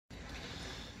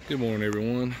Good morning,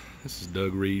 everyone. This is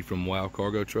Doug Reed from Wow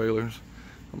Cargo Trailers.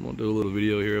 I'm going to do a little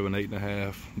video here of an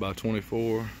 8.5 by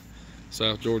 24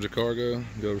 South Georgia cargo.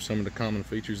 Go over some of the common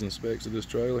features and specs of this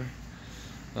trailer.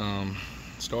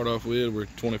 Start off with, we're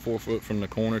 24 foot from the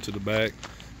corner to the back.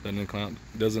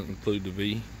 Doesn't include the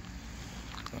V.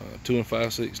 2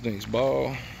 5/16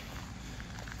 ball.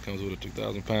 Comes with a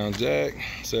 2,000 pound jack,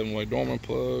 7-way dormant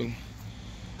plug.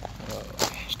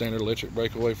 Standard electric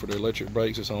breakaway for the electric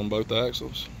brakes. It's on both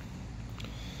axles.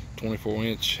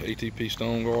 24-inch ATP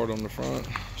stone guard on the front,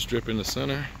 strip in the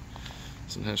center.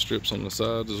 It has strips on the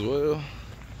sides as well.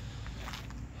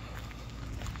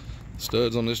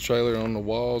 Studs on this trailer on the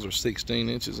walls are 16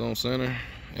 inches on center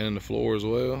and in the floor as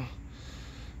well.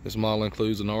 This model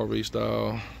includes an RV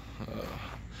style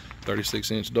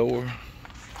 36-inch door,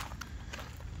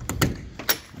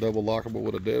 double lockable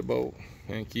with a deadbolt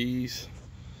and keys.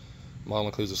 Model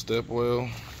includes a stepwell.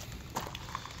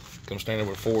 Comes standard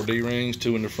with 4 D-rings,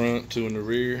 2 in the front, 2 in the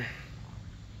rear.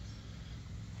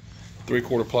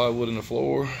 3/4 plywood in the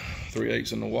floor,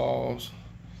 3/8 in the walls.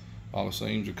 All the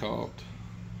seams are caulked.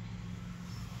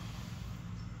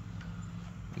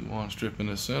 One strip in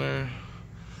the center.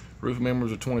 Roof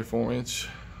members are 24-inch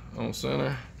on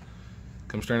center.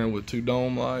 Comes standard with 2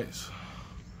 dome lights.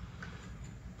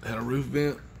 Had a roof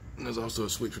vent. And there's also a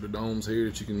switch for the domes here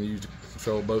that you can use to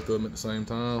control both of them at the same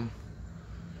time.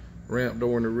 Ramp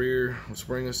door in the rear with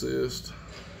spring assist.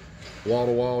 Wall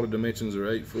to wall, the dimensions are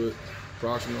 8 foot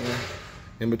approximately.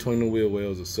 In between the wheel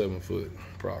wells is 7 foot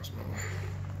approximately.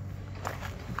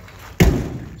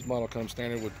 This model comes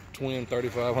standard with twin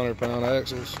 3,500 pound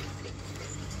axles.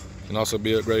 Can also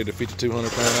be upgraded to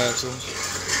 5,200 pound axles.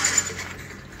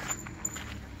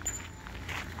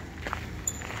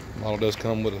 The model does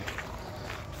come with a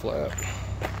flap.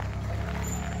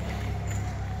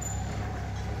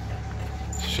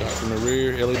 Shot from the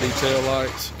rear, LED tail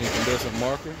lights, incandescent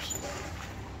markers.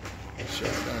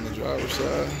 Shot down the driver's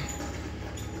side.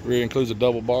 Rear includes a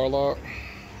double bar lock.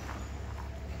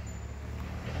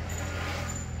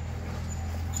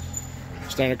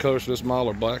 Standard colors for this model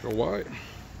are black or white.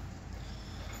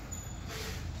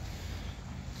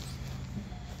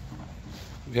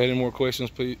 If you have any more questions,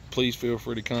 please feel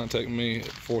free to contact me at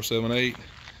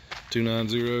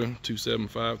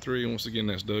 478-290-2753. And once again,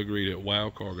 that's Doug Reed at Wow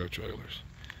Cargo Trailers.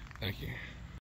 Thank you.